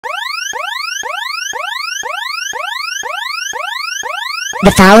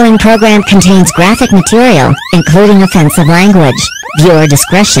The following program contains graphic material, including offensive language. Viewer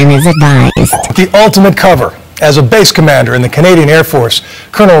discretion is advised. The ultimate cover. As a base commander in the Canadian Air Force,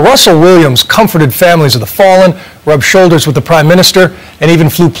 Colonel Russell Williams comforted families of the fallen, rubbed shoulders with the Prime Minister, and even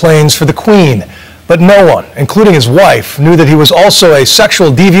flew planes for the Queen. But no one, including his wife, knew that he was also a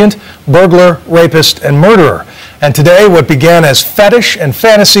sexual deviant, burglar, rapist, and murderer. And today, what began as fetish and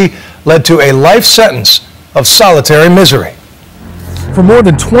fantasy led to a life sentence of solitary misery. For more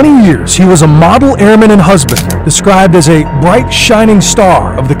than 20 years, he was a model airman and husband, described as a bright, shining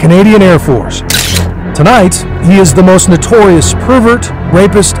star of the Canadian Air Force. Tonight, he is the most notorious pervert,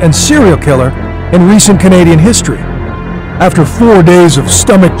 rapist, and serial killer in recent Canadian history. After 4 days of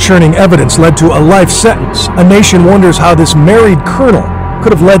stomach-churning evidence led to a life sentence, a nation wonders how this married colonel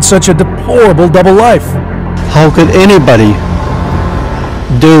could have led such a deplorable double life. How could anybody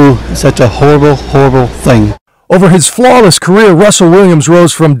do such a horrible, horrible thing? Over his flawless career, Russell Williams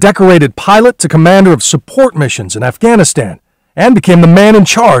rose from decorated pilot to commander of support missions in Afghanistan and became the man in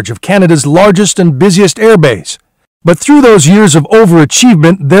charge of Canada's largest and busiest airbase. But through those years of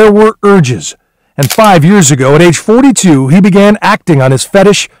overachievement, there were urges. And 5 years ago, at age 42, he began acting on his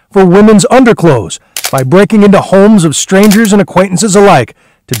fetish for women's underclothes by breaking into homes of strangers and acquaintances alike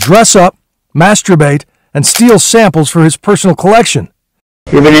to dress up, masturbate, and steal samples for his personal collection.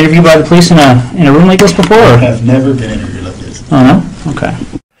 You ever been interviewed by the police in a room like this before? I have never been interviewed like this. Oh, no? Okay.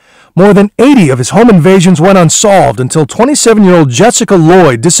 More than 80 of his home invasions went unsolved until 27-year-old Jessica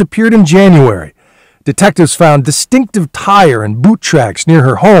Lloyd disappeared in January. Detectives found distinctive tire and boot tracks near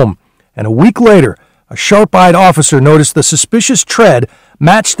her home, and a week later, a sharp-eyed officer noticed the suspicious tread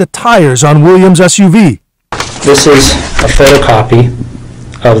matched the tires on Williams' SUV. This is a photocopy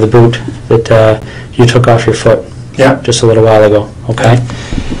of the boot that you took off your foot. Yeah. Just a little while ago, okay?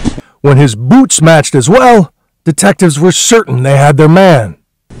 When his boots matched as well, detectives were certain they had their man.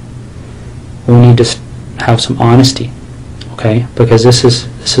 We need to have some honesty, okay? Because this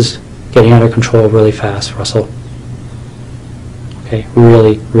is getting out of control really fast, Russell. Okay,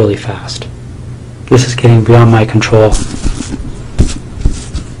 really, really fast. This is getting beyond my control.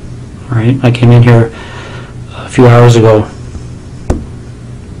 All right, I came in here a few hours ago,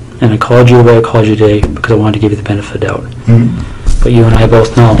 and I called you the way I called you today because I wanted to give you the benefit of the doubt. Mm-hmm. But you and I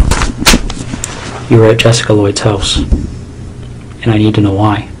both know you were at Jessica Lloyd's house, and I need to know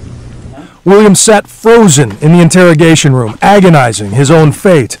why. Williams sat frozen in the interrogation room, agonizing his own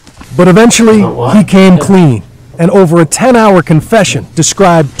fate. But eventually, he came clean, and over a 10-hour confession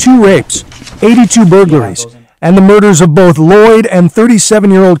described 2 rapes, 82 burglaries, and the murders of both Lloyd and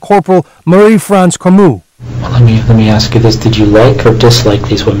 37-year-old Corporal Marie-France Camus. Well, let me ask you this. Did you like or dislike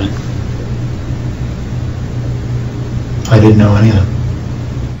these women? I didn't know any of them.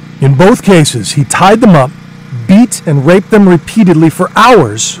 In both cases, he tied them up, beat and raped them repeatedly for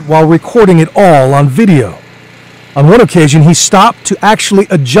hours while recording it all on video. On one occasion, he stopped to actually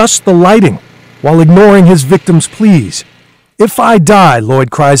adjust the lighting while ignoring his victim's pleas. "If I die,"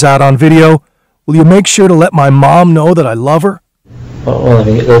 Lloyd cries out on video, "will you make sure to let my mom know that I love her?" Well,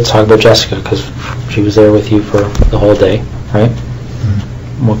 let's talk about Jessica, because she was there with you for the whole day, right?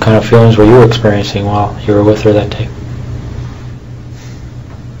 Mm-hmm. What kind of feelings were you experiencing while you were with her that day?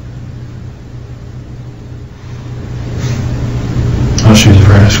 Oh, she was a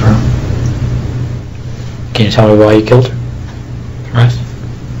very nice girl. Can you tell me why you killed her? Right?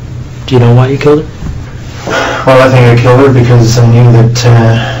 Do you know why you killed her? Well, I think I killed her because I knew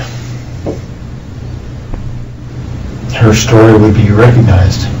that her story would be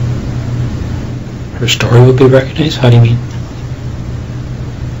recognized. Her story would be recognized? How do you mean?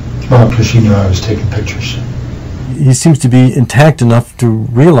 Well, because she knew I was taking pictures. He seems to be intact enough to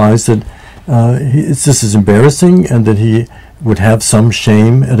realize that this is embarrassing and that he would have some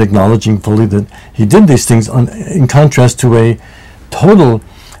shame at acknowledging fully that he did these things, in contrast to a total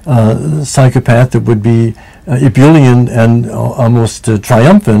psychopath that would be ebullient and almost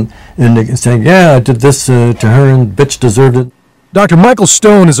triumphant in saying, "Yeah, I did this to her and bitch deserved it." Dr. Michael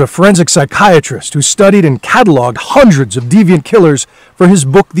Stone is a forensic psychiatrist who studied and cataloged hundreds of deviant killers for his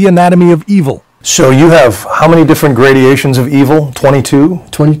book, The Anatomy of Evil. So you have how many different gradations of evil? 22?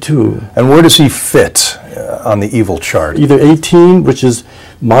 22. And where does he fit on the evil chart? Either 18, which is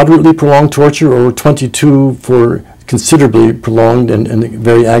moderately prolonged torture, or 22 for considerably prolonged and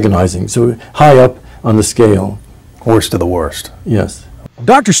very agonizing. So high up on the scale. Worst of the worst. Yes.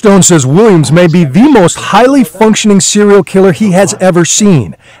 Dr. Stone says Williams may be the most highly functioning serial killer he has ever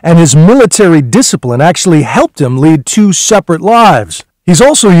seen, and his military discipline actually helped him lead 2 separate lives. He's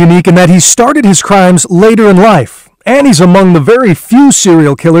also unique in that he started his crimes later in life, and he's among the very few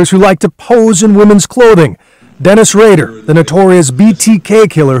serial killers who like to pose in women's clothing, Dennis Rader, the notorious BTK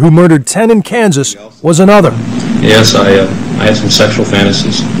killer who murdered 10 in Kansas, was another. Yes, I had some sexual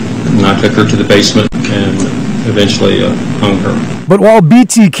fantasies, and I took her to the basement and eventually hung her. But while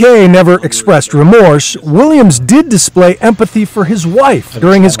BTK never expressed remorse, Williams did display empathy for his wife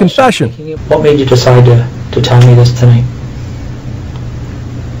during his confession. What made you decide to tell me this tonight?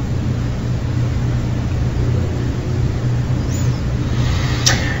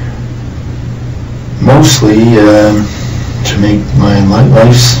 Mostly to make my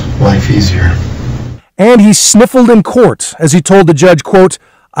life easier. And he sniffled in court as he told the judge, quote,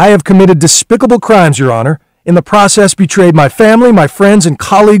 "I have committed despicable crimes, Your Honor. In the process, betrayed my family, my friends, and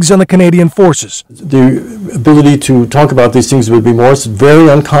colleagues on the Canadian Forces." The ability to talk about these things with remorse is very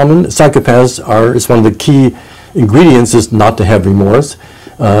uncommon. Psychopaths it's one of the key ingredients is not to have remorse.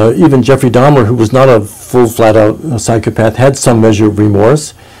 Even Jeffrey Dahmer, who was not a full, flat-out psychopath, had some measure of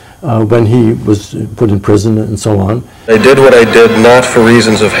remorse when he was put in prison and so on. I did what I did not for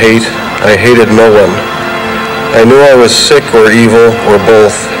reasons of hate. I hated no one. I knew I was sick or evil or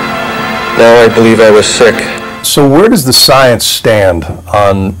both. Now I believe I was sick. So where does the science stand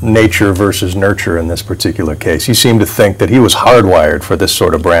on nature versus nurture in this particular case? You seem to think that he was hardwired for this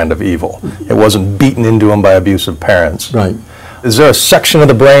sort of brand of evil. It wasn't beaten into him by abusive parents. Right. Is there a section of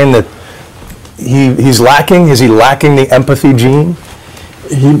the brain that he's lacking? Is he lacking the empathy gene?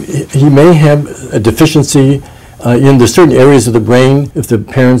 He may have a deficiency in the certain areas of the brain if the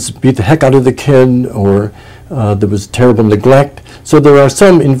parents beat the heck out of the kid or there was terrible neglect. So there are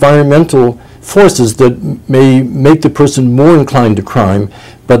some environmental forces that may make the person more inclined to crime,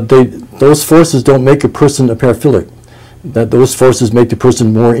 but those forces don't make a person a paraphilic. That those forces make the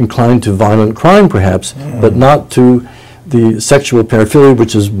person more inclined to violent crime, perhaps, but not to the sexual paraphilia,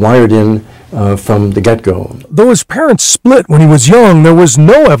 which is wired in from the get-go. Though his parents split when he was young, there was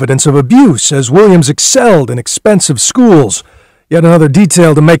no evidence of abuse, as Williams excelled in expensive schools. Yet another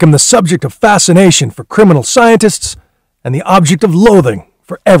detail to make him the subject of fascination for criminal scientists and the object of loathing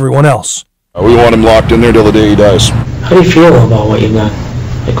for everyone else. We want him locked in there till the day he dies. How do you feel about what you've done?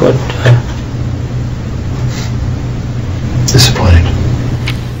 Like what? Disappointed.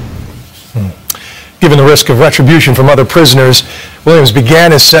 Given the risk of retribution from other prisoners, Williams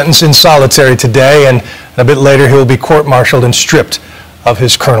began his sentence in solitary today, and a bit later he will be court-martialed and stripped of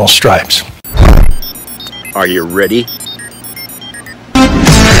his colonel's stripes. Are you ready?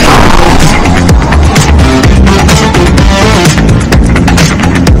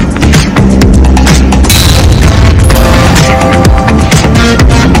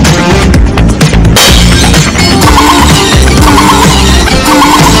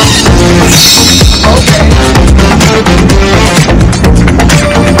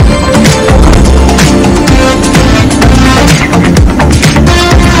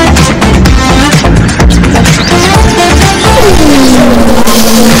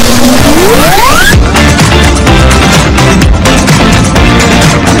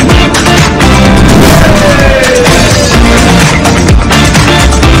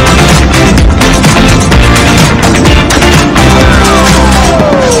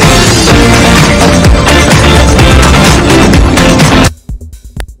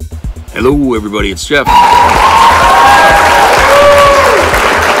 Hello everybody, it's Jeff.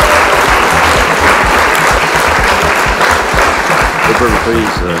 Hope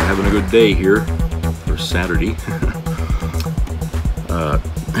everybody's having a good day here for Saturday.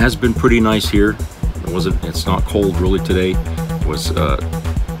 Has been pretty nice here. It's not cold really today. It was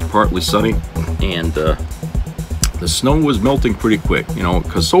partly sunny, and the snow was melting pretty quick, you know,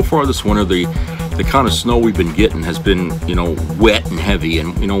 because so far this winter the kind of snow we've been getting has been, you know, wet and heavy,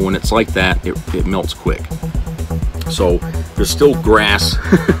 and you know, when it's like that, it melts quick. So there's still grass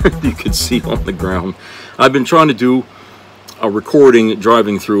you can see on the ground. I've been trying to do a recording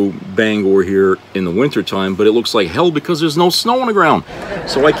driving through Bangor here in the winter time, but it looks like hell because there's no snow on the ground,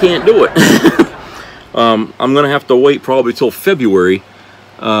 so I can't do it. I'm gonna have to wait probably till February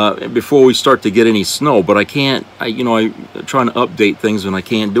before we start to get any snow, but I can't, I'm trying to update things and I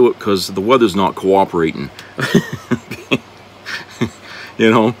can't do it because the weather's not cooperating.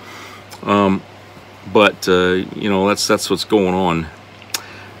 You know, but you know, that's what's going on.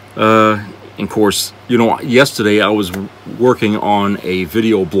 Of course, you know, yesterday I was working on a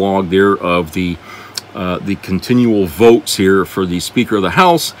video blog there of the continual votes here for the Speaker of the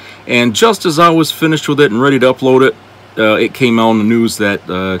House, and just as I was finished with it and ready to upload it, it came out on the news that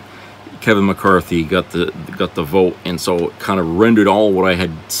Kevin McCarthy got the vote, and so it kind of rendered all what I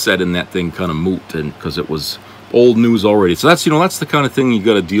had said in that thing kind of moot, and because it was old news already. So that's, you know, that's the kind of thing you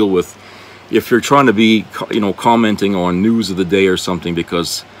got to deal with if you're trying to be, you know, commenting on news of the day or something,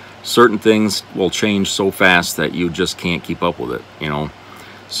 because certain things will change so fast that you just can't keep up with it, you know.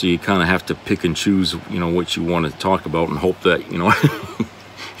 So you kind of have to pick and choose, you know, what you want to talk about and hope that, you know,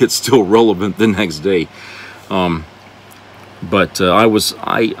 it's still relevant the next day. But was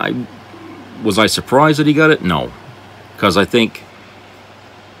I surprised that he got it? No, because I think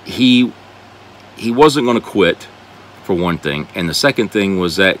he wasn't going to quit, for one thing, and the second thing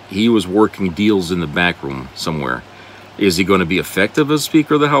was that he was working deals in the back room somewhere. Is he going to be effective as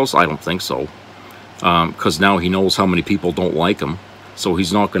Speaker of the House? I don't think so, because now he knows how many people don't like him, so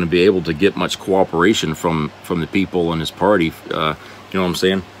he's not going to be able to get much cooperation from the people in his party. You know what I'm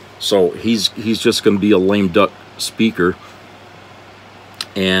saying? So he's just going to be a lame duck speaker,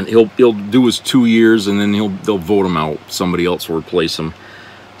 and he'll do his 2 years, and then they'll vote him out. Somebody else will replace him.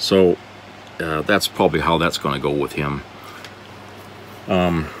 So that's probably how that's going to go with him.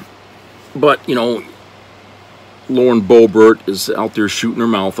 But you know, Lauren Boebert is out there shooting her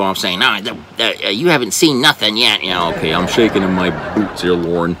mouth off, saying, "No, you haven't seen nothing yet." You know, okay, I'm shaking in my boots here,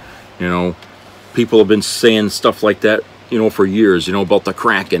 Lauren. You know, people have been saying stuff like that, you know, for years, you know, about the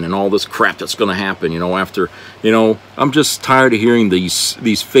Kraken and all this crap that's going to happen, you know, after, you know, I'm just tired of hearing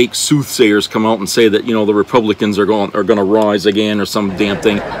these fake soothsayers come out and say that, you know, the Republicans are going to rise again or some damn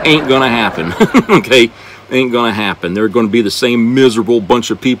thing. Ain't going to happen, okay? Ain't going to happen. They're going to be the same miserable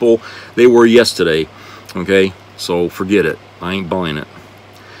bunch of people they were yesterday, okay? So forget it. I ain't buying it.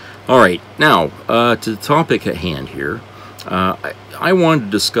 All right, now, to the topic at hand here, I wanted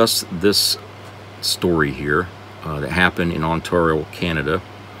to discuss this story here that happened in Ontario, Canada,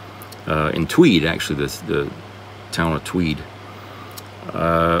 in Tweed, actually, the town of Tweed.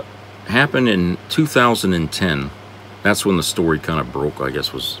 Happened in 2010. That's when the story kind of broke, I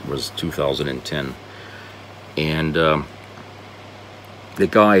guess, was 2010. And the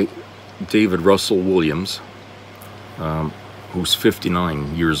guy, David Russell Williams, who's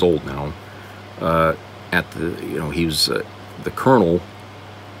 59 years old now, he was the colonel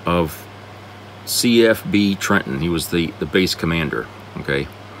of CFB Trenton. He was the base commander, okay?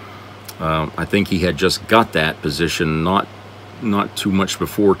 I think he had just got that position not too much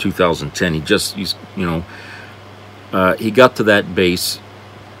before 2010. He got to that base,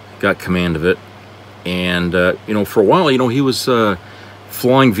 got command of it, and you know, for a while, you know, he was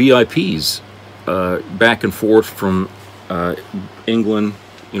flying VIPs back and forth from England,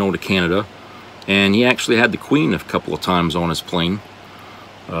 you know, to Canada, and he actually had the Queen a couple of times on his plane.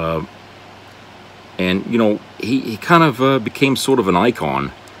 And you know, he kind of became sort of an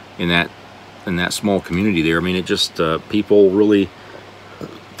icon in that small community there. I mean, it just people really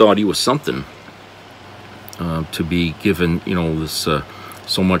thought he was something to be given, you know, this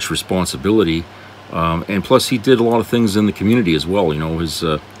so much responsibility. And plus, he did a lot of things in the community as well. You know,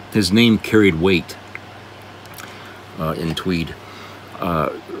 his name carried weight in Tweed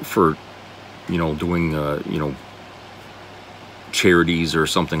for, you know, doing you know, charities or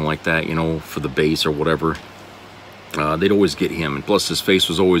something like that, you know, for the base or whatever. They'd always get him, and plus his face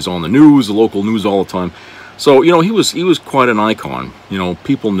was always on the news, the local news, all the time. So you know, he was quite an icon. You know,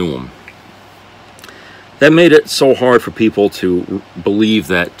 people knew him. That made it so hard for people to believe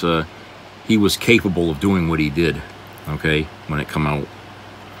that he was capable of doing what he did, okay, when it come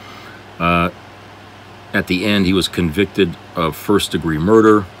out. At the end, he was convicted of first-degree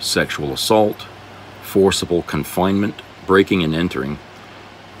murder, sexual assault, forcible confinement, breaking and entering,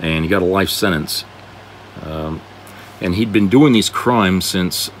 and he got a life sentence. And he'd been doing these crimes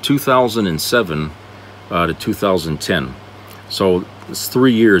since 2007 to 2010. So it's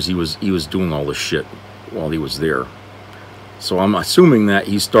 3 years he was doing all this shit while he was there. So I'm assuming that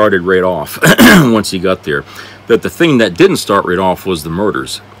he started right off once he got there. That the thing that didn't start right off was the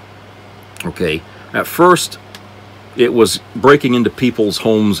murders. Okay, at first it was breaking into people's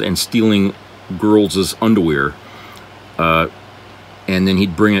homes and stealing girls' underwear. And then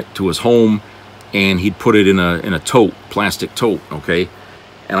he'd bring it to his home, and he'd put it in a tote, plastic tote, okay?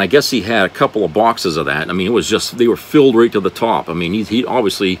 And I guess he had a couple of boxes of that. I mean, it was just, they were filled right to the top. I mean, he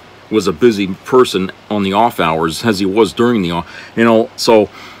obviously was a busy person on the off hours, as he was during the off, you know, so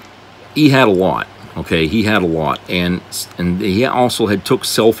he had a lot, okay? He had a lot. And he also had took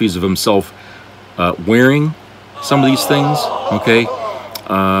selfies of himself wearing some of these things, okay?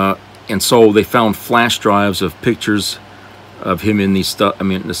 And so they found flash drives of pictures of him in these stuff. I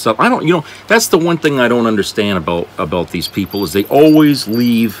mean, the stuff. I don't. You know, that's the one thing I don't understand about these people is they always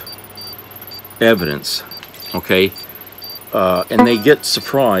leave evidence, okay? And they get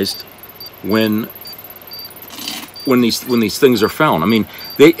surprised when these things are found. I mean,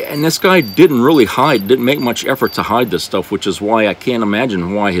 this guy didn't make much effort to hide this stuff, which is why I can't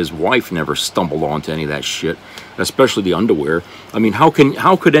imagine why his wife never stumbled onto any of that shit. especially the underwear. I mean, how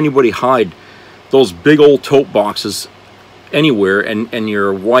could anybody hide those big old tote boxes anywhere and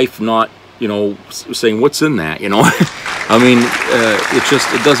your wife not, you know, saying what's in that, you know? I mean,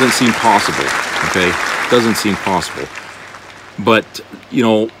 it doesn't seem possible, okay? It doesn't seem possible. But, you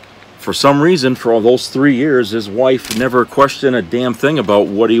know, for some reason, for all those 3 years, his wife never questioned a damn thing about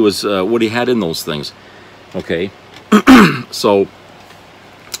what he had in those things, okay? So,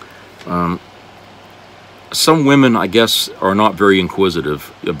 some women, I guess, are not very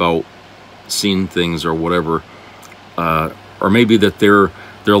inquisitive about seeing things or whatever, or maybe that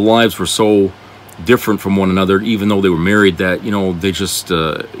their lives were so different from one another, even though they were married, that, you know, they just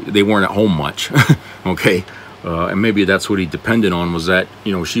they weren't at home much. Okay, and maybe that's what he depended on, was that,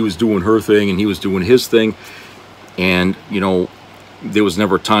 you know, she was doing her thing and he was doing his thing, and, you know, there was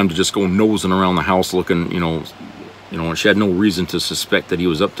never time to just go nosing around the house looking, you know, and she had no reason to suspect that he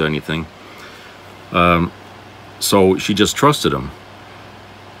was up to anything. So she just trusted him.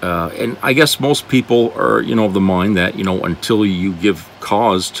 And I guess most people are, you know, of the mind that, you know, until you give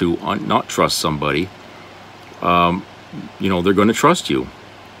cause to not trust somebody, you know, they're going to trust you.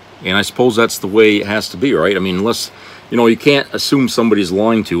 And I suppose that's the way it has to be, right? I mean, unless, you know, you can't assume somebody's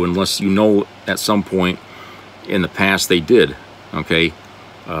lying to you unless you know at some point in the past they did, okay?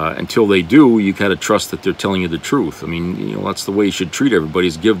 Until they do, you got to trust that they're telling you the truth. I mean, you know, that's the way you should treat everybody,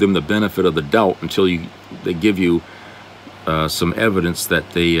 is give them the benefit of the doubt until they give you some evidence that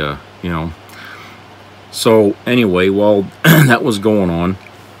they, you know. So anyway, while that was going on,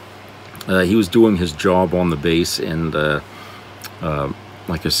 he was doing his job on the base, and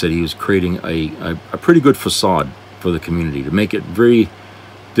like I said, he was creating a pretty good facade for the community to make it very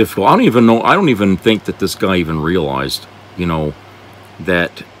difficult. I don't even think that this guy even realized, you know,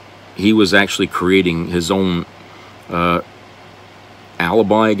 that he was actually creating his own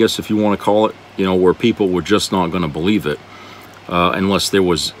alibi, I guess, if you want to call it, you know, where people were just not going to believe it unless there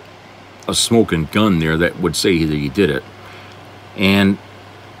was a smoking gun there that would say that he did it. And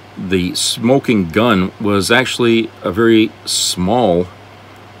the smoking gun was actually a very small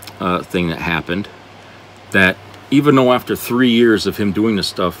thing that happened, that even though after 3 years of him doing this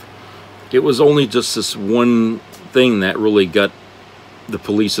stuff, it was only just this one thing that really got the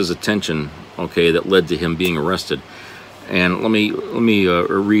police's attention, okay, that led to him being arrested. And let me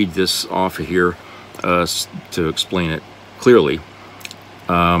read this off of here to explain it clearly.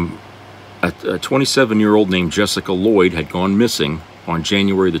 A 27-year-old named Jessica Lloyd had gone missing on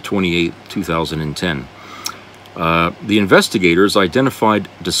January the 28th, 2010. The investigators identified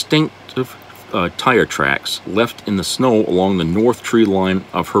distinctive tire tracks left in the snow along the north tree line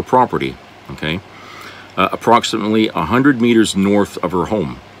of her property, okay, approximately 100 meters north of her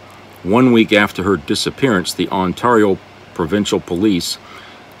home. 1 week after her disappearance, the Ontario Provincial Police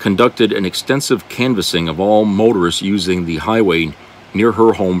conducted an extensive canvassing of all motorists using the highway near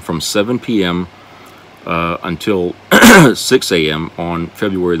her home from 7 p.m. Until 6 a.m. on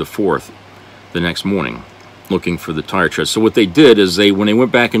February the 4th, the next morning, looking for the tire treads. So what they did is when they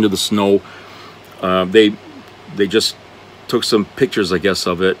went back into the snow, they just took some pictures, I guess,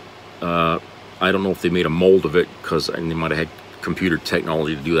 of it. I don't know if they made a mold of it, because they might have had computer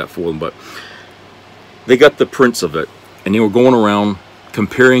technology to do that for them, but they got the prints of it, and they were going around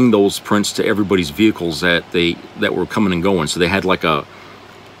comparing those prints to everybody's vehicles that were coming and going. So they had like a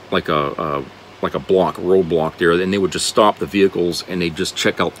roadblock there, and they would just stop the vehicles and they'd just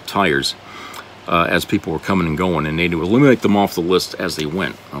check out the tires as people were coming and going, and they'd eliminate them off the list as they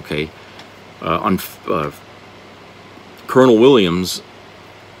went, okay? Colonel Williams,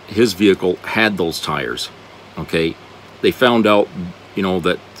 his vehicle had those tires, okay? They found out, you know,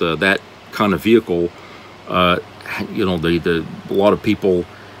 that that kind of vehicle, you know, a lot of people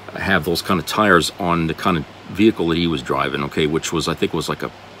have those kind of tires on the kind of vehicle that he was driving, okay, which was, I think, was like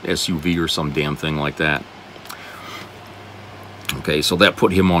a SUV or some damn thing like that. Okay, so that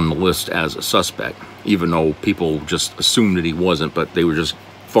put him on the list as a suspect, even though people just assumed that he wasn't, but they were just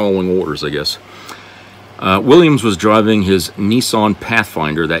following orders, I guess. Williams was driving his Nissan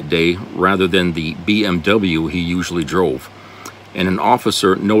Pathfinder that day rather than the BMW he usually drove, and an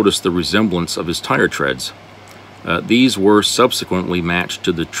officer noticed the resemblance of his tire treads. These were subsequently matched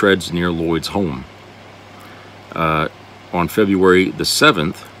to the treads near Lloyd's home. On February the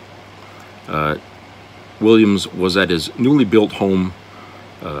 7th, Williams was at his newly built home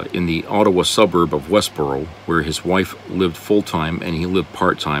in the Ottawa suburb of Westboro, where his wife lived full-time and he lived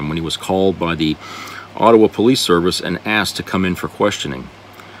part-time, when he was called by the Ottawa Police Service and asked to come in for questioning.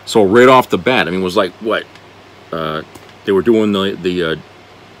 So right off the bat, I mean, it was like, what? They were doing the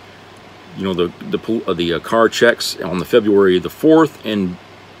car checks on the February the 4th, and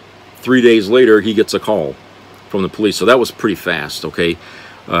 3 days later he gets a call from the police. So that was pretty fast, okay,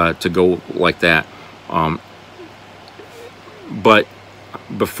 to go like that. But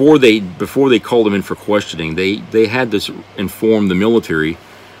before they called him in for questioning, they had to inform the military,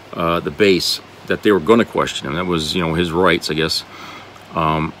 the base, that they were going to question him. That was, you know, his rights, I guess.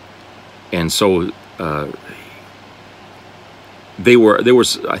 And so I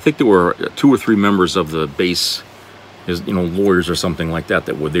think there were 2 or 3 members of the base, you know, lawyers or something like that,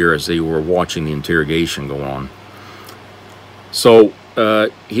 that were there as they were watching the interrogation go on. So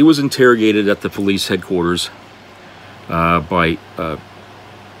he was interrogated at the police headquarters by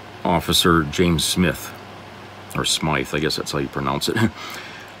Officer James Smith, or Smythe, I guess that's how you pronounce it.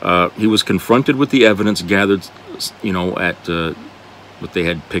 He was confronted with the evidence gathered, you know, at what they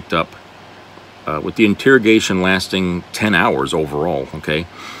had picked up, with the interrogation lasting 10 hours overall, okay?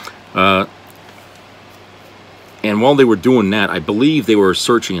 And while they were doing that, I believe they were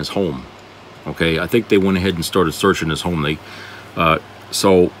searching his home, okay? I think they went ahead and started searching his home. They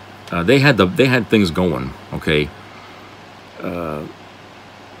had things going, okay?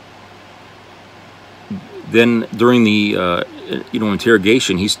 Then during the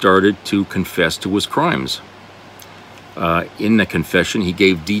interrogation, he started to confess to his crimes. In the confession, he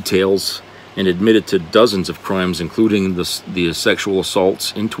gave details and admitted to dozens of crimes, including the sexual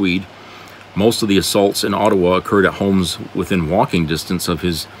assaults in Tweed. Most of the assaults in Ottawa occurred at homes within walking distance of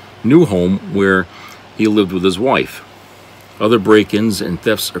his new home, where he lived with his wife. Other break-ins and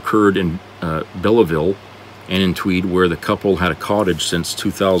thefts occurred in Belleville and in Tweed, where the couple had a cottage since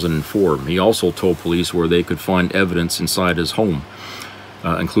 2004. He also told police where they could find evidence inside his home,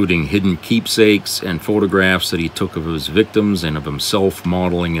 including hidden keepsakes and photographs that he took of his victims and of himself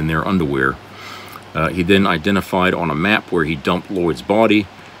modeling in their underwear. He then identified on a map where he dumped Lloyd's body,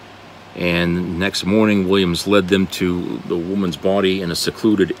 and next morning Williams led them to the woman's body in a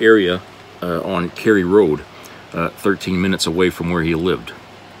secluded area on Cary Road, 13 minutes away from where he lived.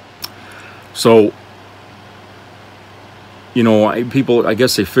 So, you know, people, I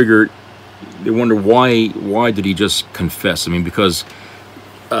guess they wonder why did he just confess? I mean, because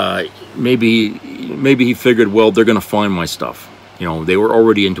maybe he figured, well, they're going to find my stuff. You know, they were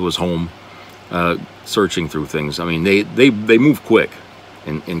already into his home, searching through things. I mean, they move quick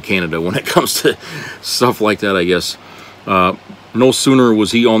in Canada when it comes to stuff like that, I guess. No sooner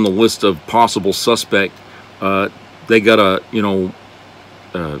was he on the list of possible suspect, they got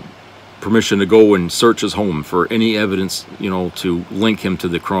permission to go and search his home for any evidence, you know, to link him to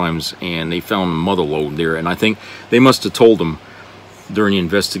the crimes, and they found a motherlode there. And I think they must have told him during the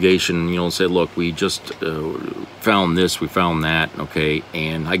investigation, you know, and said, look, we just found this, we found that, okay?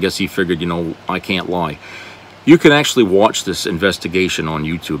 And I guess he figured, you know, I can't lie. You can actually watch this investigation on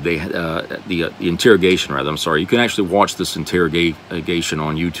YouTube. They the interrogation, rather, I'm sorry. You can actually watch this interrogation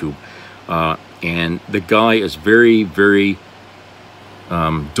on YouTube. And the guy is very, very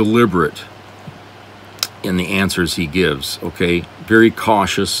deliberate in the answers he gives, okay? Very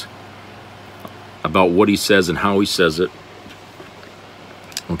cautious about what he says and how he says it,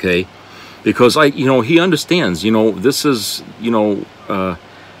 okay? Because he understands, you know, this is, he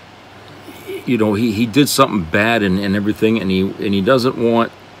did something bad and everything, and he doesn't want,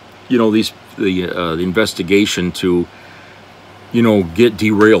 you know, the investigation to, you know, get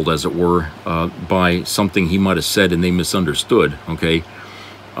derailed, as it were, by something he might have said and they misunderstood, okay?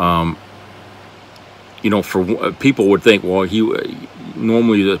 You know, for people would think, well,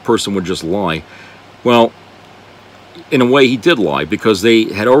 normally the person would just lie. Well, in a way, he did lie, because they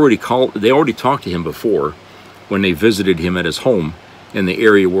already talked to him before when they visited him at his home in the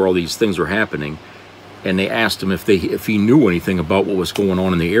area where all these things were happening, and they asked him if he knew anything about what was going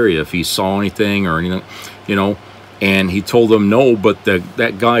on in the area, if he saw anything or anything, you know. And he told them no, but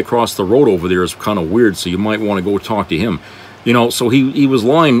that guy across the road over there is kind of weird, so you might want to go talk to him. You know, so he was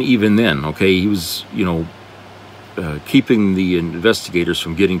lying even then, okay? He was, you know, keeping the investigators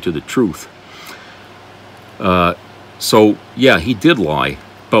from getting to the truth. So, yeah, he did lie.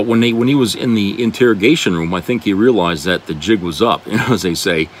 But when he was in the interrogation room, I think he realized that the jig was up, you know, as they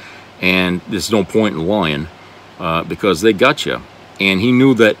say, and there's no point in lying, because they got you. And he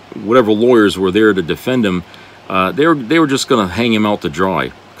knew that whatever lawyers were there to defend him, they were just going to hang him out to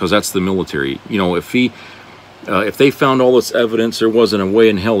dry, because that's the military. You know, if they found all this evidence, there wasn't a way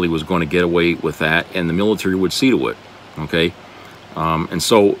in hell he was going to get away with that, and the military would see to it, okay? And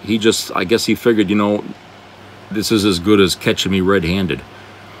so I guess he figured, you know, this is as good as catching me red-handed.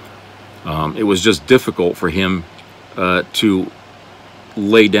 It was just difficult for him to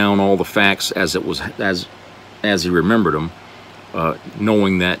lay down all the facts as he remembered them,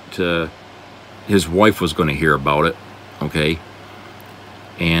 knowing that his wife was going to hear about it, okay?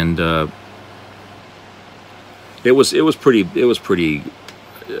 And it was pretty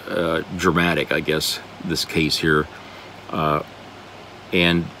dramatic, I guess, this case here.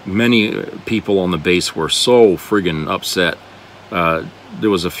 And many people on the base were so friggin' upset. There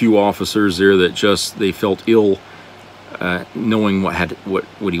was a few officers there that they felt ill, knowing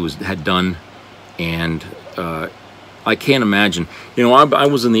what he had done, and I can't imagine. You know, I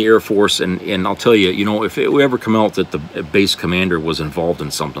was in the Air Force, and I'll tell you, you know, if it would ever come out that the base commander was involved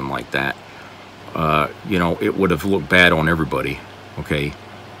in something like that, you know, it would have looked bad on everybody. Okay.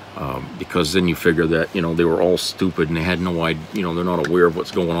 Because then you figure that, you know, they were all stupid and they had no idea, you know, they're not aware of what's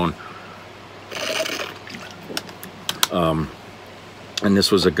going on. And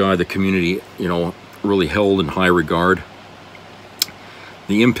this was a guy the community, you know, really held in high regard.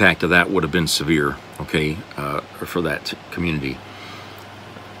 The impact of that would have been severe, okay, for that community.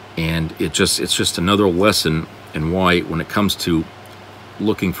 And it's just another lesson in why, when it comes to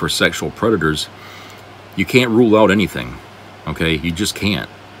looking for sexual predators, you can't rule out anything, okay? You just can't.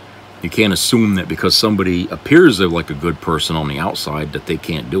 You can't assume that because somebody appears like a good person on the outside that they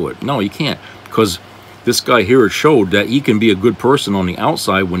can't do it. No, you can't, because this guy here showed that he can be a good person on the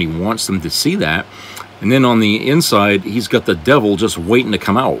outside when he wants them to see that, and then on the inside he's got the devil just waiting to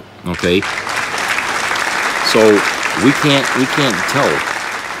come out. Okay, so we can't tell.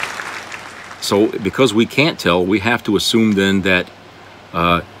 So because we can't tell, we have to assume then that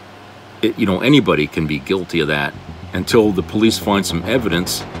you know, anybody can be guilty of that until the police find some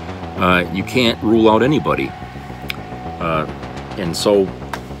evidence. You can't rule out anybody, and so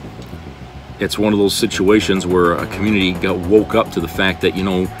it's one of those situations where a community woke up to the fact that, you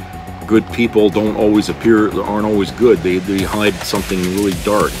know, good people aren't always good. They hide something really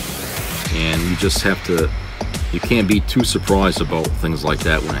dark, and you just have to. You can't be too surprised about things like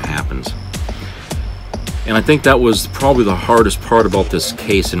that when it happens. And I think that was probably the hardest part about this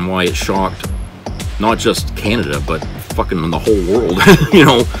case, and why it shocked not just Canada but fucking the whole world. You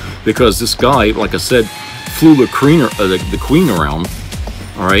know, because this guy, like I said, flew the queen around,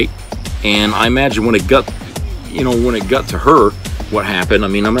 all right, and I imagine when it got to her, what happened, I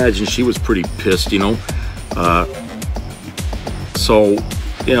mean, I imagine she was pretty pissed, you know. So,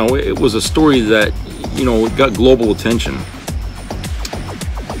 you know, it was a story that, you know, it got global attention,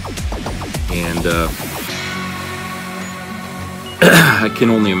 and I can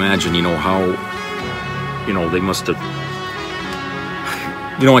only imagine, you know, how, you know, they must have.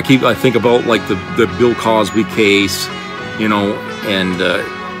 You know, I think about like the Bill Cosby case, you know, and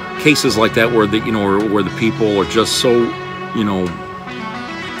cases like that where where the people are just so, you know,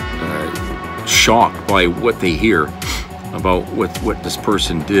 shocked by what they hear about what this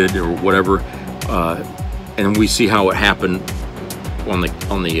person did or whatever, and we see how it happened on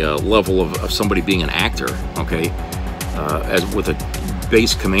the level of somebody being an actor, okay, as with a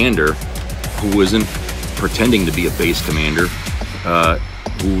base commander who isn't pretending to be a base commander.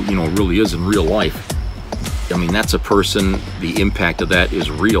 Who, you know, really is in real life. I mean, that's a person. The impact of that is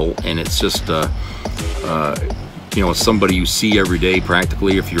real, and it's just, you know, somebody you see every day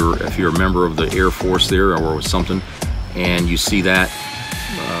practically. If you're a member of the Air Force there or something, and you see that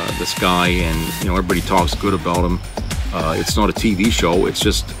this guy, and you know, everybody talks good about him. It's not a TV show. It's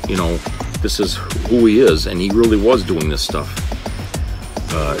just, you know, this is who he is, and he really was doing this stuff.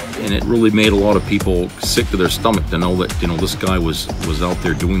 And it really made a lot of people sick to their stomach to know that, you know, this guy was out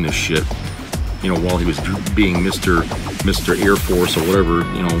there doing this shit, you know, while he was being Mr. Air Force or whatever,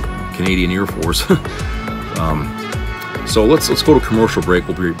 you know, Canadian Air Force. So let's go to commercial break.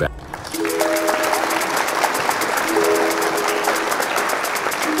 We'll be right back.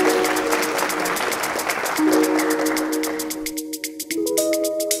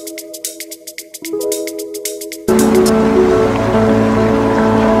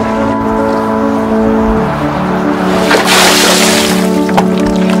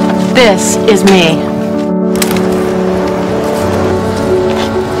 This is me.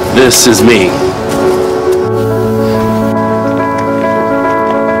 This is me.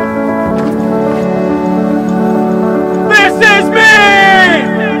 This is me!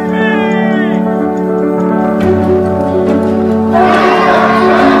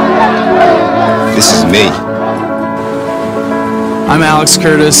 This is me. I'm Alex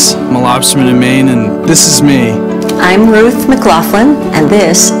Curtis. I'm a lobsterman in Maine, and this is me. I'm Ruth McLaughlin, and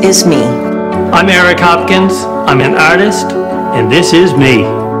this is me. I'm Eric Hopkins. I'm an artist, and this is me.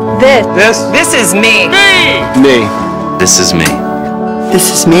 This is me. Me. This is me.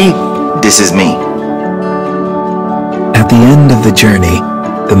 This is me. This is me. At the end of the journey,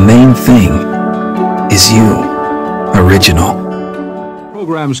 the main thing is you. Original.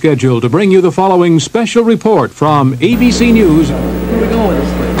 Program scheduled to bring you the following special report from ABC News. Where are we going with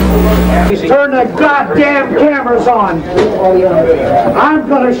this thing? Turn the goddamn cameras on. I'm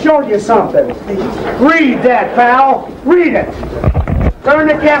gonna show you something. Read that, pal. Read it. Turn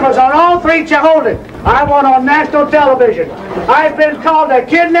the cameras on. All three, hold it. I want on national television. I've been called a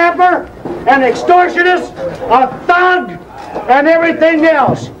kidnapper, an extortionist, a thug, and everything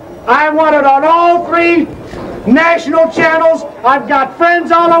else. I want it on all three national channels. I've got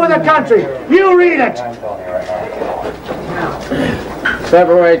friends all over the country. You read it.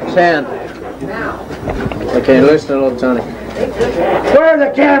 February 10th. Okay, listen, little Tony. Where are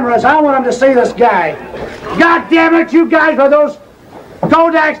the cameras? I want them to see this guy. God damn it, you guys with those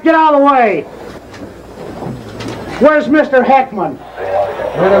Kodaks, get out of the way. Where's Mr. Heckman?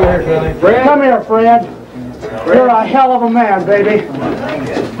 Right over here, Billy. Fred? Come here, Fred. You're a hell of a man, baby.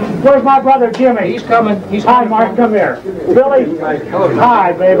 Where's my brother Jimmy? He's coming. He's Hi, Mark. Come here. Billy.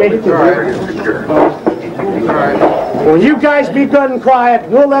 Hi, baby. Will you guys be good and quiet?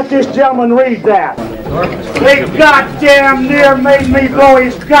 We'll let this gentleman read that. They goddamn near made me blow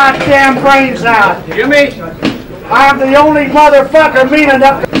his goddamn brains out. Jimmy? I'm the only motherfucker mean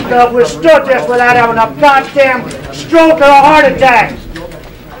enough to have withstood this without having a goddamn stroke or a heart attack.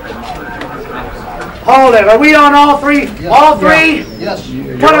 Hold it. Are we on all three? All three? Yes.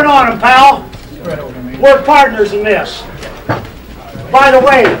 Put it on him, pal. We're partners in this. By the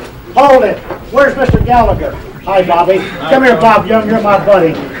way, hold it. Where's Mr. Gallagher? Hi, Bobby. Come here, Bob Young. You're my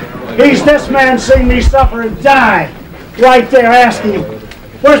buddy. He's this man seen me suffer and die. Right there, ask him.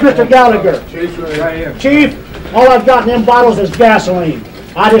 Where's Mr. Gallagher? Chief's right here. Chief, all I've got in them bottles is gasoline.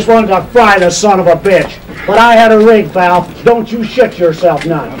 I just wanted to fry the son of a bitch. But I had a rig, pal. Don't you shit yourself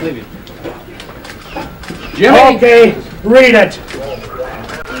none. Jimmy? Okay, read it.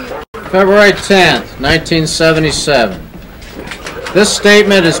 February 10th, 1977. This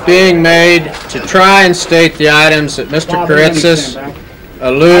statement is being made to try and state the items that Mr. Karitzis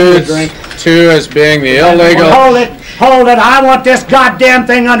alludes to as being the illegal... Hold it, hold it. I want this goddamn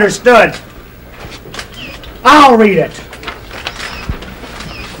thing understood. I'll read it.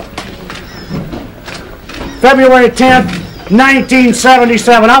 February 10th,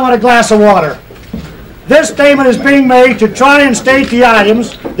 1977. I want a glass of water. This statement is being made to try and state the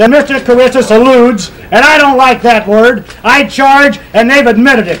items that Mr. Karitzis alludes, and I don't like that word. I charge, and they've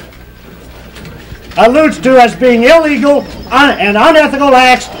admitted it. Alludes to as being illegal and unethical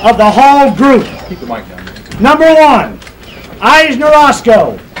acts of the whole group. Keep the mic down. Number one, Eisner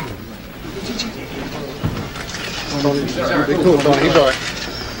Roscoe.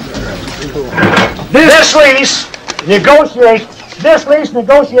 This lease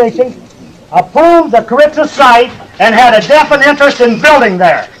negotiation approved the Karitzis site and had a definite interest in building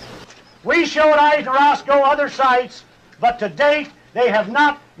there. We showed Eisner Roscoe other sites, but to date they have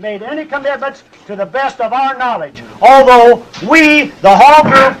not made any commitments to the best of our knowledge, although we, the whole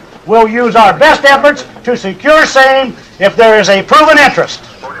group, will use our best efforts to secure same if there is a proven interest.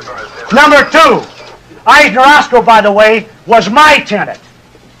 Number two, Eisner Roscoe, by the way, was my tenant.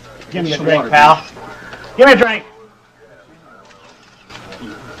 Give me a drink, pal. Give me a drink.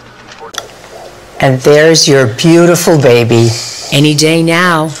 And there's your beautiful baby. Any day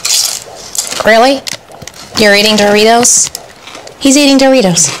now. Really? You're eating Doritos? He's eating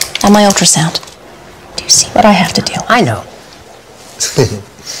Doritos on my ultrasound. Do you see what I have to do? I know.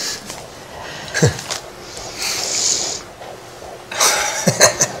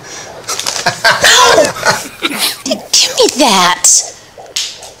 Give me that.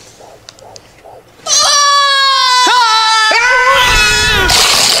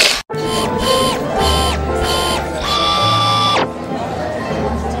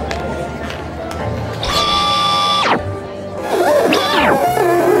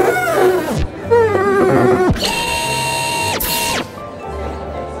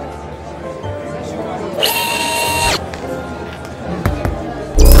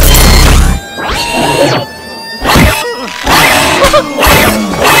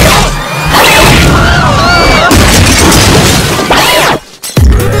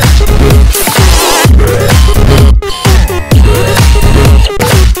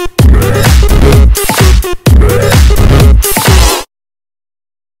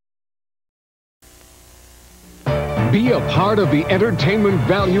 Be a part of the entertainment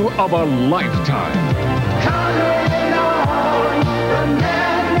value of a lifetime.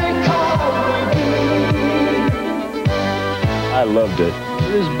 I loved it.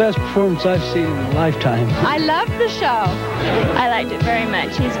 It was the best performance I've seen in a lifetime. I loved the show. I liked it very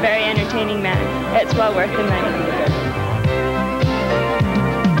much. He's a very entertaining man. It's well worth the money.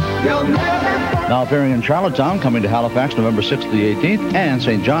 Now appearing in Charlottetown, coming to Halifax November 6th to the 18th, and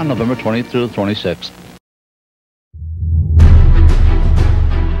St. John November 20th through the 26th.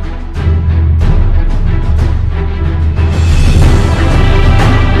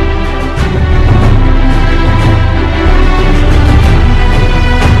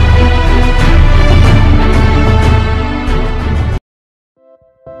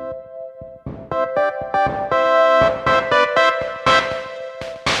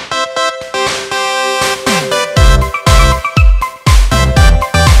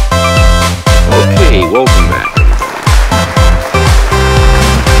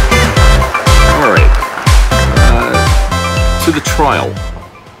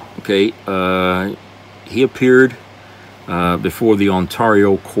 Okay, he appeared before the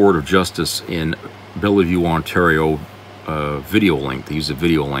Ontario Court of Justice in Bellevue, Ontario, video link. They use a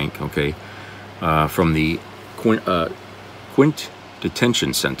video link, okay, from the Quint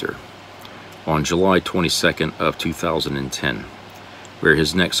Detention Center on July 22nd of 2010, where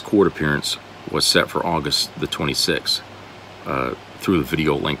his next court appearance was set for August the 26th, through the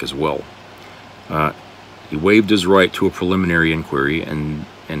video link as well. He waived his right to a preliminary inquiry and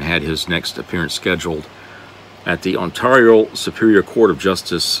had his next appearance scheduled at the Ontario Superior Court of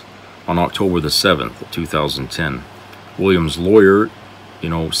Justice on October the 7th of 2010. Williams' lawyer,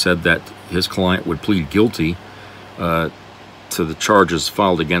 said that his client would plead guilty to the charges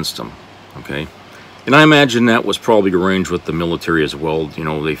filed against him, okay? And I imagine that was probably arranged with the military as well.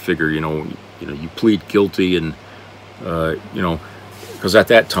 They figure, you plead guilty and, because at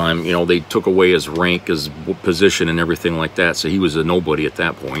that time, they took away his rank, his position, and everything like that. So he was a nobody at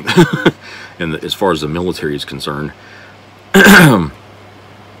that point, and as far as the military is concerned. On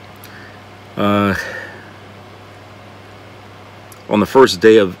the first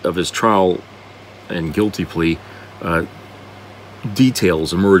day of his trial and guilty plea,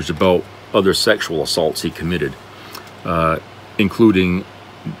 details emerged about other sexual assaults he committed, including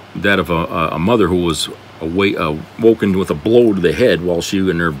that of a mother who was woken with a blow to the head while she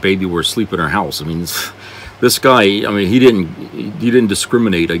and her baby were asleep in her house. I mean, this guy, he didn't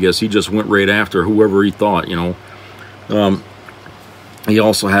discriminate. I guess he just went right after whoever he thought. He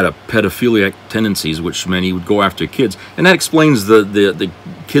also had a pedophiliac tendencies, which meant he would go after kids, and that explains the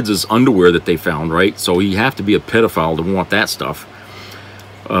kids' underwear that they found, right? So you have to be a pedophile to want that stuff.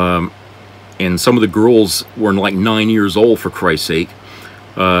 And some of the girls were like 9 years old, for Christ's sake.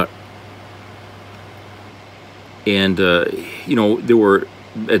 There were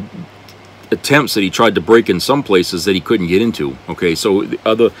attempts that he tried to break in some places that he couldn't get into. Okay, so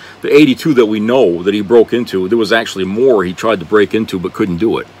the 82 that we know that he broke into, there was actually more he tried to break into but couldn't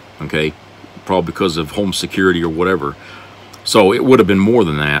do it. Okay, probably because of home security or whatever. So it would have been more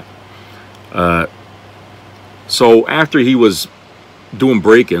than that. So after he was doing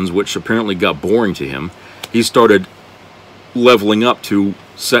break-ins, which apparently got boring to him, he started leveling up to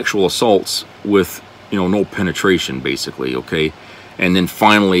sexual assaults with no penetration, basically, okay? And then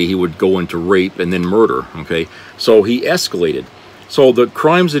finally he would go into rape and then murder, okay? So he escalated. So the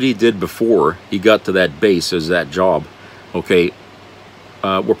crimes that he did before he got to that base, as that job, okay,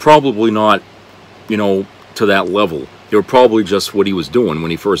 were probably not, to that level. They were probably just what he was doing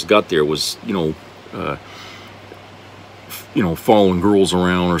when he first got there was, following girls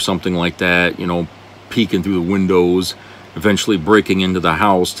around or something like that, peeking through the windows, eventually breaking into the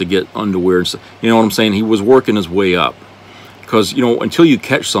house to get underwear and stuff. You know what I'm saying? He was working his way up. Because, until you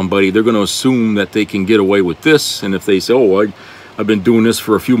catch somebody, they're going to assume that they can get away with this. And if they say, oh, I've been doing this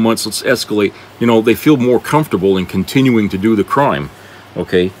for a few months, let's escalate. They feel more comfortable in continuing to do the crime,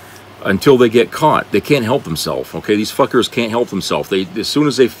 okay, until they get caught. They can't help themselves, okay? These fuckers can't help themselves. As soon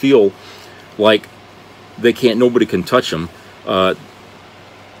as they feel like nobody can touch them,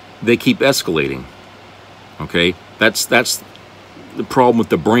 they keep escalating, okay? That's the problem with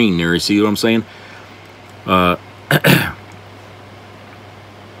the brain there. You see what I'm saying?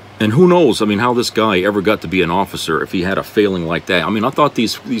 And who knows? How this guy ever got to be an officer if he had a failing like that. I thought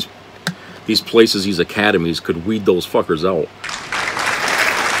these places, these academies, could weed those fuckers out.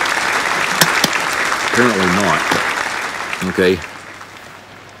 Apparently not. Okay.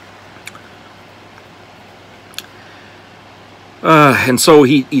 And so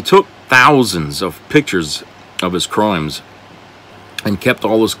he took thousands of pictures of his crimes and kept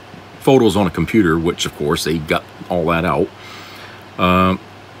all his photos on a computer, which of course they got all that out.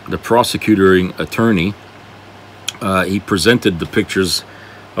 The prosecuting attorney, he presented the pictures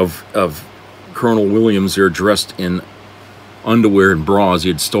of Colonel Williams there dressed in underwear and bras he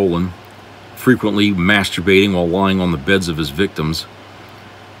had stolen, frequently masturbating while lying on the beds of his victims.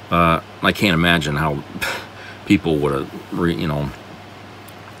 I can't imagine how people would have,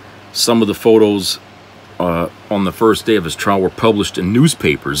 some of the photos on the first day of his trial were published in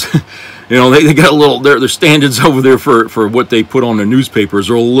newspapers. They got a little, their standards over there for what they put on their newspapers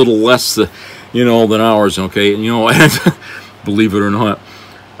are a little less, than ours, okay? Believe it or not.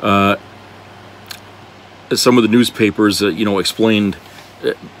 Some of the newspapers, explained,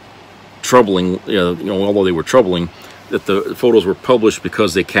 troubling, although they were troubling, that the photos were published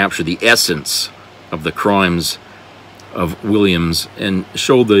because they captured the essence of the crimes of Williams and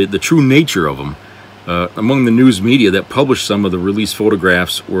show the true nature of them. Among the news media that published some of the released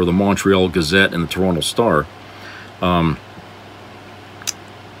photographs were the Montreal Gazette and the Toronto Star.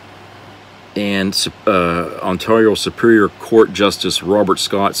 and Ontario Superior Court Justice Robert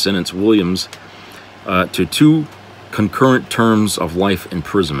Scott sentenced Williams to 2 concurrent terms of life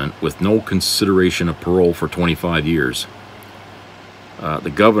imprisonment with no consideration of parole for 25 years.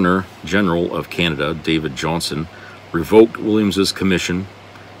 The Governor General of Canada, David Johnston, revoked Williams's commission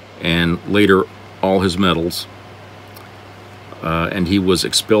and later all his medals, and he was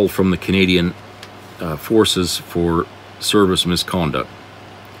expelled from the Canadian forces for service misconduct.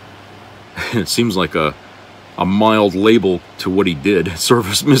 It seems like a mild label to what he did,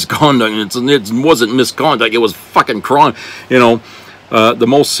 service misconduct. It wasn't misconduct, it was fucking crime. You know, the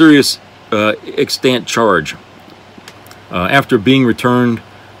most serious extant charge. After being returned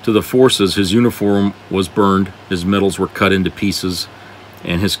to the forces, his uniform was burned, his medals were cut into pieces,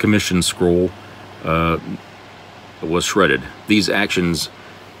 and his commission scroll was shredded. These actions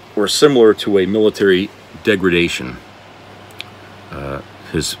were similar to a military degradation.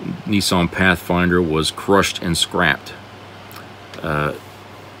 His Nissan Pathfinder was crushed and scrapped.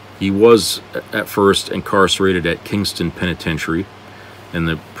 He was at first incarcerated at Kingston Penitentiary in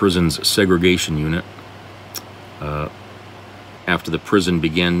the prison's segregation unit. After the prison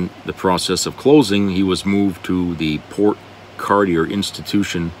began the process of closing, he was moved to the Port Cartier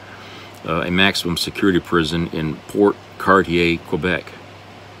Institution, a maximum security prison in Port Cartier, Quebec.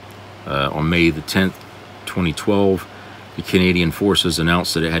 On May the 10th, 2012, the Canadian Forces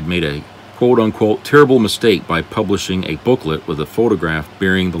announced that it had made a quote-unquote terrible mistake by publishing a booklet with a photograph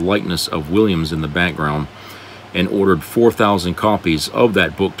bearing the likeness of Williams in the background and ordered 4,000 copies of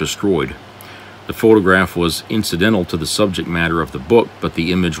that book destroyed. The photograph was incidental to the subject matter of the book, but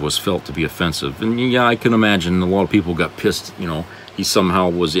the image was felt to be offensive. And yeah, I can imagine a lot of people got pissed, you know, he somehow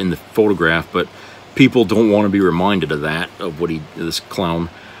was in the photograph, but people don't want to be reminded of that, of what this clown.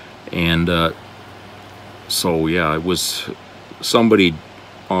 And so yeah, it was, somebody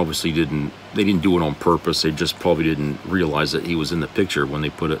obviously they didn't do it on purpose, they just probably didn't realize that he was in the picture when they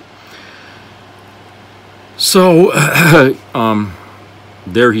put it. So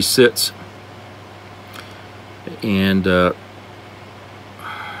there he sits, and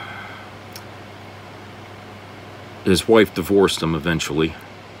his wife divorced him eventually,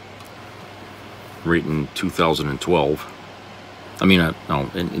 right in 2012. I mean,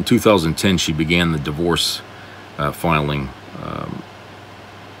 no, in 2010 she began the divorce filing,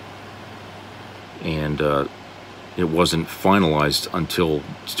 and it wasn't finalized until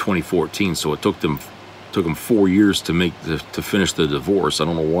 2014. So it took them 4 years to finish the divorce. I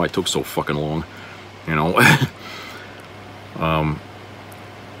don't know why it took so fucking long, you know.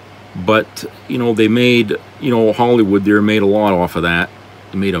 But you know, they made, you know, Hollywood there made a lot off of that.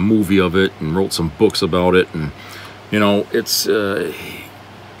 They made a movie of it and wrote some books about it, and you know, it's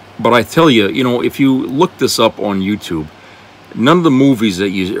but I tell you, you know, if you look this up on YouTube, none of the movies that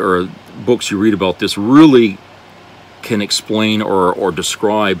you or books you read about this really can explain or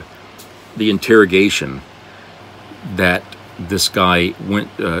describe the interrogation that this guy went,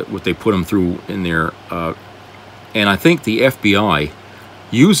 what they put him through in there. And I think the FBI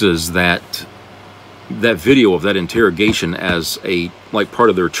uses that video of that interrogation as like part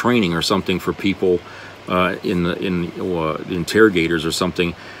of their training or something for people, the interrogators or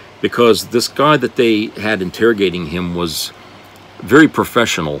something, because this guy that they had interrogating him was very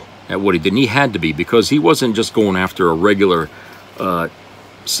professional at what he did. And he had to be, because he wasn't just going after a regular a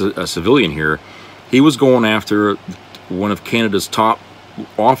civilian here. He was going after one of Canada's top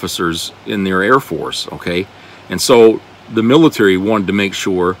officers in their Air Force, okay? And so the military wanted to make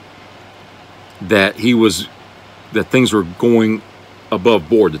sure that that things were going above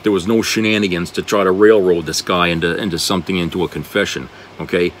board, that there was no shenanigans to try to railroad this guy into something, into a confession,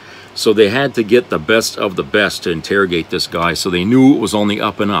 okay? So they had to get the best of the best to interrogate this guy, so they knew it was on the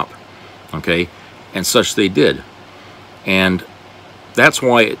up and up, okay? And such they did. And that's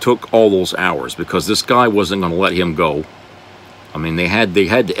why it took all those hours, because this guy wasn't going to let him go. I mean, they had the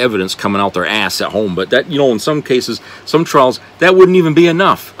evidence coming out their ass at home, but that, you know, in some cases, some trials, that wouldn't even be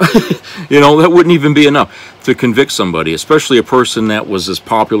enough. You know, that wouldn't even be enough to convict somebody, especially a person that was as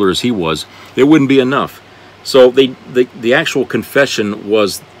popular as he was. It wouldn't be enough. So the actual confession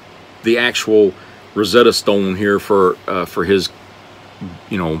was the actual Rosetta Stone here for his,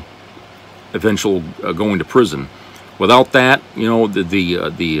 you know, eventual going to prison. Without that, you know,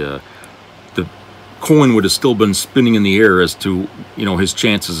 the coin would have still been spinning in the air as to, you know, his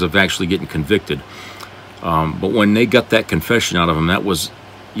chances of actually getting convicted. But when they got that confession out of him, that was,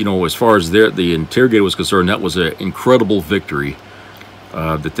 you know, as far as the interrogator was concerned, that was an incredible victory,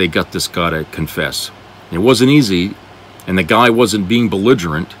 that they got this guy to confess. It wasn't easy, and the guy wasn't being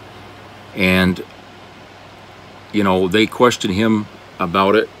belligerent, and, you know, they questioned him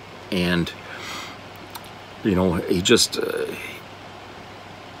about it, and you know, he just,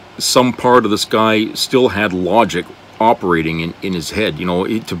 some part of this guy still had logic operating in his head, you know,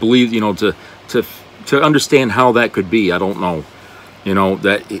 to believe, you know, to understand how that could be. I don't know, you know,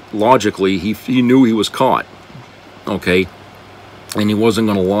 that logically he knew he was caught, okay, and he wasn't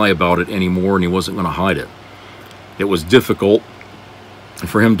going to lie about it anymore, and he wasn't going to hide it. It was difficult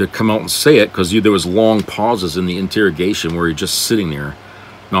for him to come out and say it because there was long pauses in the interrogation where he's just sitting there,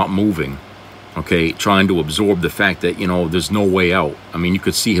 not moving, okay, trying to absorb the fact that, you know, there's no way out. I mean, you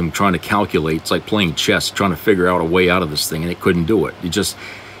could see him trying to calculate. It's like playing chess, trying to figure out a way out of this thing, and he couldn't do it.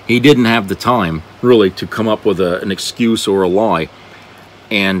 He didn't have the time, really, to come up with an excuse or a lie,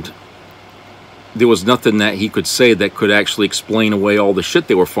 and there was nothing that he could say that could actually explain away all the shit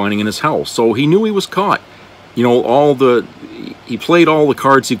they were finding in his house. So he knew he was caught. You know, he played all the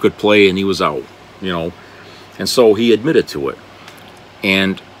cards he could play, and he was out, you know, and so he admitted to it.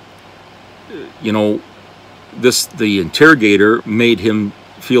 And you know, the interrogator made him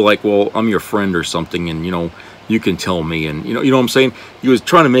feel like, well, I'm your friend or something, and you know, you can tell me, and you know what I'm saying. He was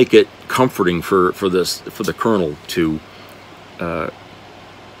trying to make it comforting for the colonel to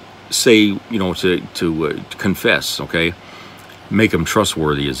say, you know, to confess, okay, make him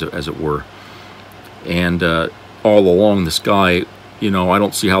trustworthy, as it were. And all along, this guy, you know, I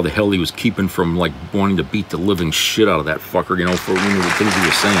don't see how the hell he was keeping from like wanting to beat the living shit out of that fucker, you know, for the things he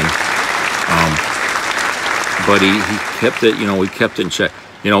was saying. But he kept it, you know, he kept it in check,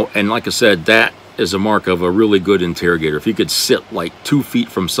 you know, and like I said, that is a mark of a really good interrogator. If you could sit like 2 feet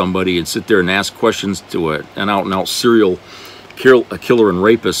from somebody and sit there and ask questions to an out-and-out serial killer and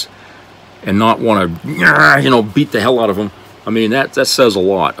rapist and not want to, you know, beat the hell out of them, I mean, that says a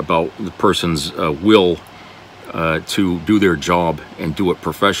lot about the person's will to do their job and do it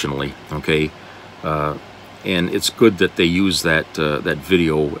professionally, okay? And it's good that they use that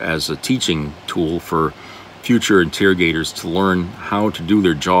video as a teaching tool for future interrogators to learn how to do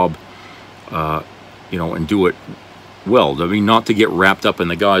their job, you know, and do it well. I mean, not to get wrapped up in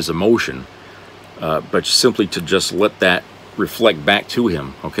the guy's emotion, but simply to just let that reflect back to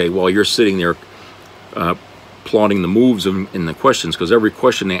him, okay, while you're sitting there plotting the moves in the questions, because every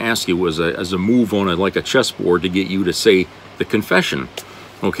question they ask you was as a move on like a chessboard to get you to say the confession.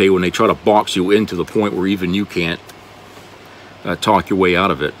 Okay, when they try to box you into the point where even you can't talk your way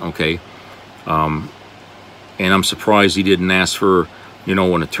out of it, okay? And I'm surprised he didn't ask for, you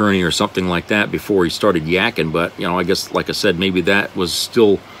know, an attorney or something like that before he started yakking, but, you know, I guess, like I said, maybe that was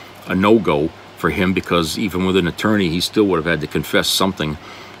still a no-go for him, because even with an attorney, he still would have had to confess something,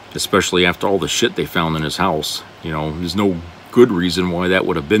 especially after all the shit they found in his house. You know, there's no good reason why that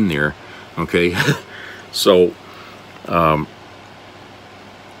would have been there, okay? So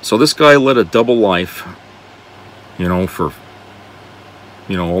this guy led a double life, you know, for,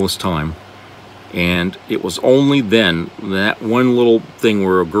 you know, all this time. And it was only then, that one little thing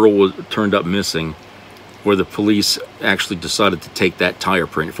where a girl turned up missing, where the police actually decided to take that tire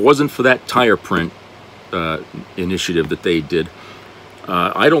print. If it wasn't for that tire print initiative that they did,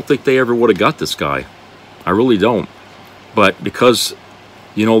 I don't think they ever would have got this guy. I really don't. But because,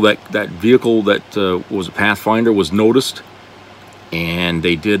 you know, that vehicle that was a Pathfinder was noticed, and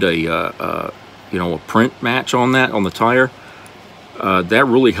they did a you know, a print match on that, on the tire, that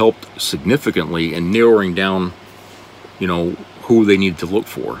really helped significantly in narrowing down, you know, who they needed to look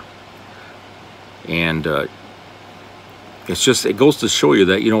for. And it's just, it goes to show you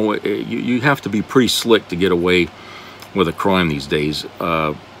that, you know, you have to be pretty slick to get away with a crime these days,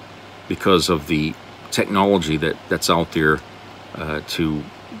 because of the technology that's out there to,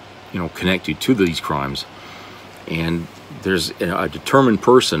 you know, connect you to these crimes. And there's a determined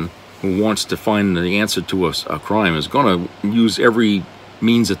person who wants to find the answer to a crime is going to use every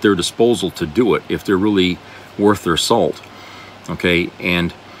means at their disposal to do it if they're really worth their salt, okay?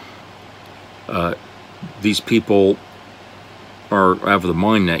 And these people have the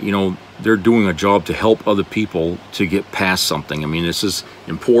mind that, you know, they're doing a job to help other people to get past something. I mean, this is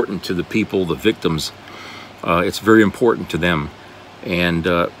important to the people, the victims. It's very important to them.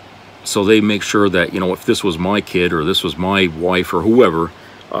 And so they make sure that, you know, if this was my kid or this was my wife or whoever,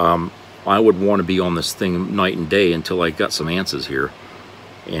 I would want to be on this thing night and day until I got some answers here.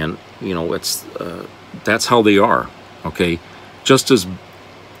 And, you know, that's how they are, okay? Just as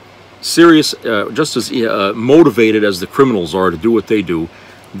serious, just as motivated as the criminals are to do what they do,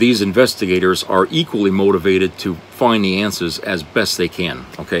 these investigators are equally motivated to find the answers as best they can,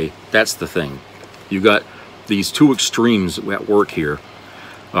 okay? That's the thing. You got these two extremes at work here.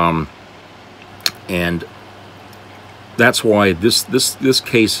 And that's why this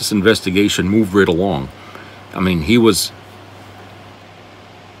case, this investigation moved right along. I mean, he was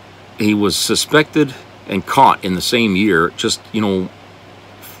suspected and caught in the same year, just, you know,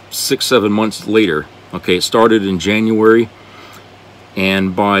 6-7 months later. Okay, it started in January,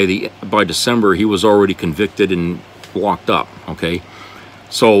 and by December he was already convicted and locked up. Okay,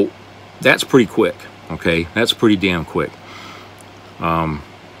 so that's pretty quick. Okay, that's pretty damn quick.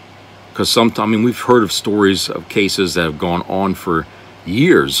 Because sometimes, I mean, we've heard of stories of cases that have gone on for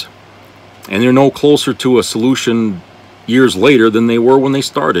years, and they're no closer to a solution years later than they were when they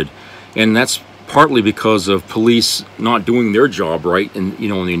started. And that's partly because of police not doing their job right in, you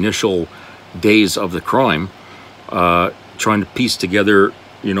know, in the initial days of the crime, trying to piece together,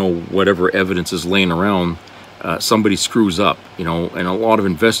 you know, whatever evidence is laying around. Somebody screws up, you know, and a lot of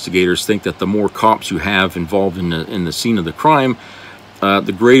investigators think that the more cops you have involved in the scene of the crime,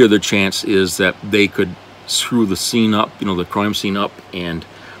 the greater the chance is that they could screw the scene up, you know, the crime scene up, and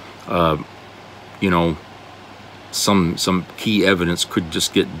you know, some key evidence could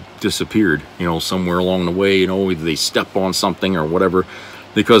just get disappeared, you know, somewhere along the way. You know, either they step on something or whatever,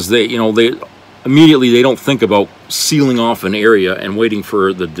 because they, you know, they immediately, they don't think about sealing off an area and waiting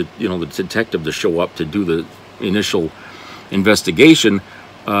for the you know, the detective to show up to do the initial investigation.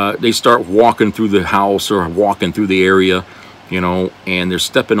 They start walking through the house or walking through the area, you know, and they're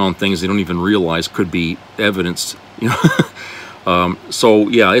stepping on things they don't even realize could be evidence, you know. So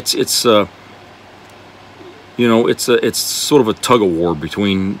yeah, it's you know, it's sort of a tug of war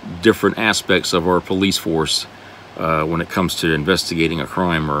between different aspects of our police force when it comes to investigating a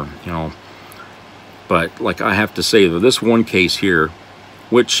crime, or, you know. But like I have to say, that this one case here,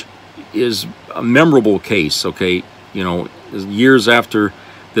 which is a memorable case, okay, you know, years after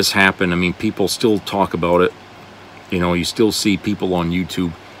this happened, I mean, people still talk about it. You know, you still see people on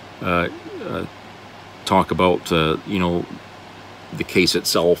YouTube talk about, you know, the case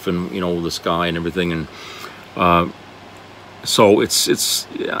itself, and, you know, this guy and everything. And so it's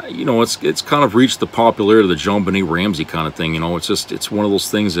you know, it's kind of reached the popularity of the John Benet Ramsey kind of thing. You know, it's one of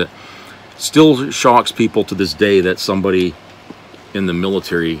those things that still shocks people to this day, that somebody in the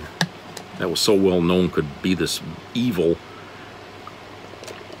military that was so well known could be this evil.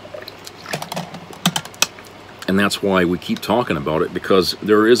 And that's why we keep talking about it, because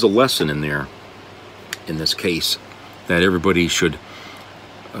there is a lesson in there, in this case, that everybody should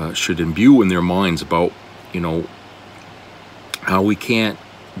imbue in their minds about, you know, how we can't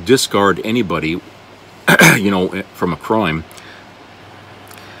discard anybody, you know, from a crime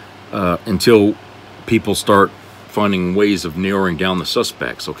until people start finding ways of narrowing down the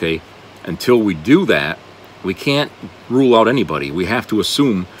suspects. Okay, until we do that, we can't rule out anybody. We have to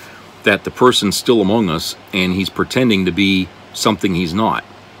assume that the person's still among us and he's pretending to be something he's not.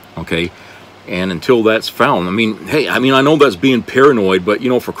 Okay, and until that's found, I mean, hey, I mean, I know that's being paranoid, but, you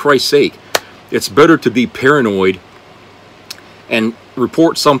know, for Christ's sake, it's better to be paranoid and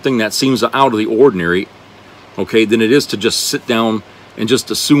report something that seems out of the ordinary, okay, than it is to just sit down and just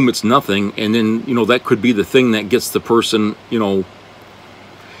assume it's nothing, and then, you know, that could be the thing that gets the person, you know.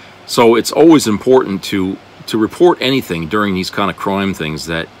 So it's always important to report anything during these kind of crime things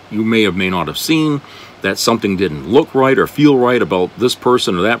that you may or may not have seen, that something didn't look right or feel right about this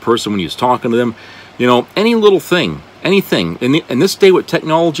person or that person when you was talking to them. You know, any little thing, anything. In this day with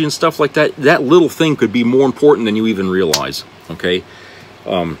technology and stuff like that, that little thing could be more important than you even realize, okay?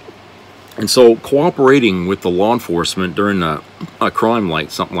 And so cooperating with the law enforcement during a crime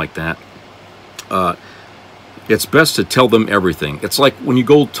like something like that, it's best to tell them everything. It's like when you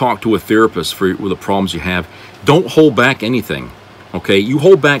go talk to a therapist with the problems you have, don't hold back anything. Okay, you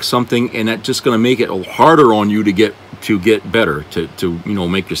hold back something, and that's just going to make it harder on you to get better, to you know,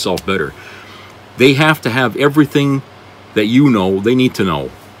 make yourself better. They have to have everything that you know they need to know,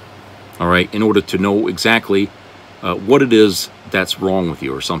 all right, in order to know exactly what it is that's wrong with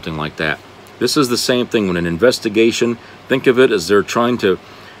you or something like that. This is the same thing when an investigation. Think of it as they're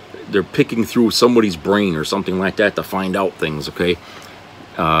picking through somebody's brain or something like that to find out things. Okay,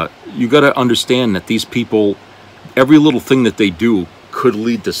 you got to understand that these people, every little thing that they do could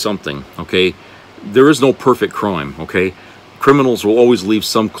lead to something. Okay, there is no perfect crime. Okay, criminals will always leave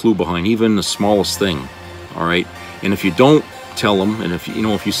some clue behind, even the smallest thing. All right, and if you don't tell them, and if you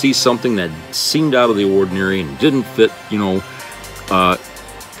know, if you see something that seemed out of the ordinary and didn't fit, you know,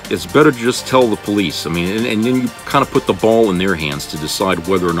 it's better to just tell the police. I mean, and then you kind of put the ball in their hands to decide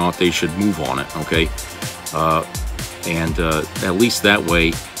whether or not they should move on it. Okay, and at least that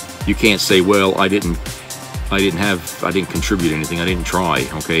way, you can't say, well, I didn't contribute anything, I didn't try.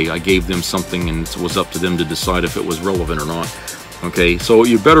 Okay, I gave them something, and it was up to them to decide if it was relevant or not. Okay, so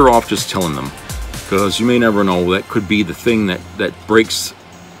you're better off just telling them, because you may never know, that could be the thing that breaks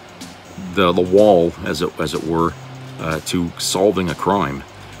the wall, as it were, to solving a crime.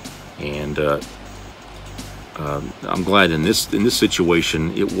 And I'm glad in this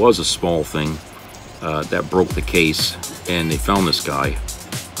situation it was a small thing that broke the case, and they found this guy,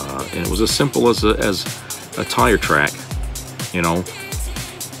 and it was as simple as a tire track. You know,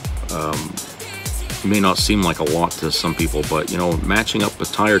 it may not seem like a lot to some people, but you know, matching up a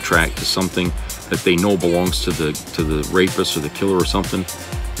tire track to something that they know belongs to the rapist or the killer or something,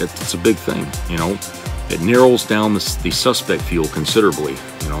 it's a big thing. You know, it narrows down the suspect field considerably.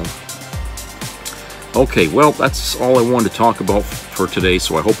 You know. Okay, well, that's all I wanted to talk about for today,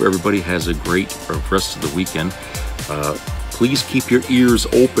 so I hope everybody has a great rest of the weekend. Please keep your ears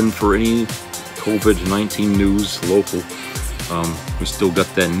open for any COVID-19 news local. We still got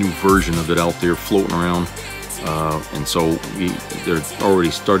that new version of it out there floating around, and so they're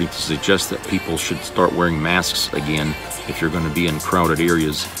already starting to suggest that people should start wearing masks again if you're going to be in crowded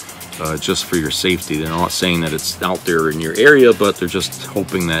areas, just for your safety. They're not saying that it's out there in your area, but they're just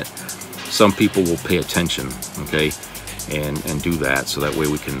hoping that some people will pay attention, okay, and do that, so that way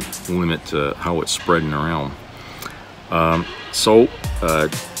we can limit how it's spreading around.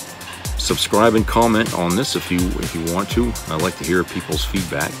 Subscribe and comment on this if you want to. I'd like to hear people's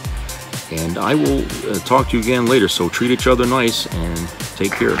feedback, and I will talk to you again later. So treat each other nice and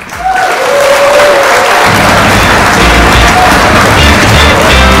take care.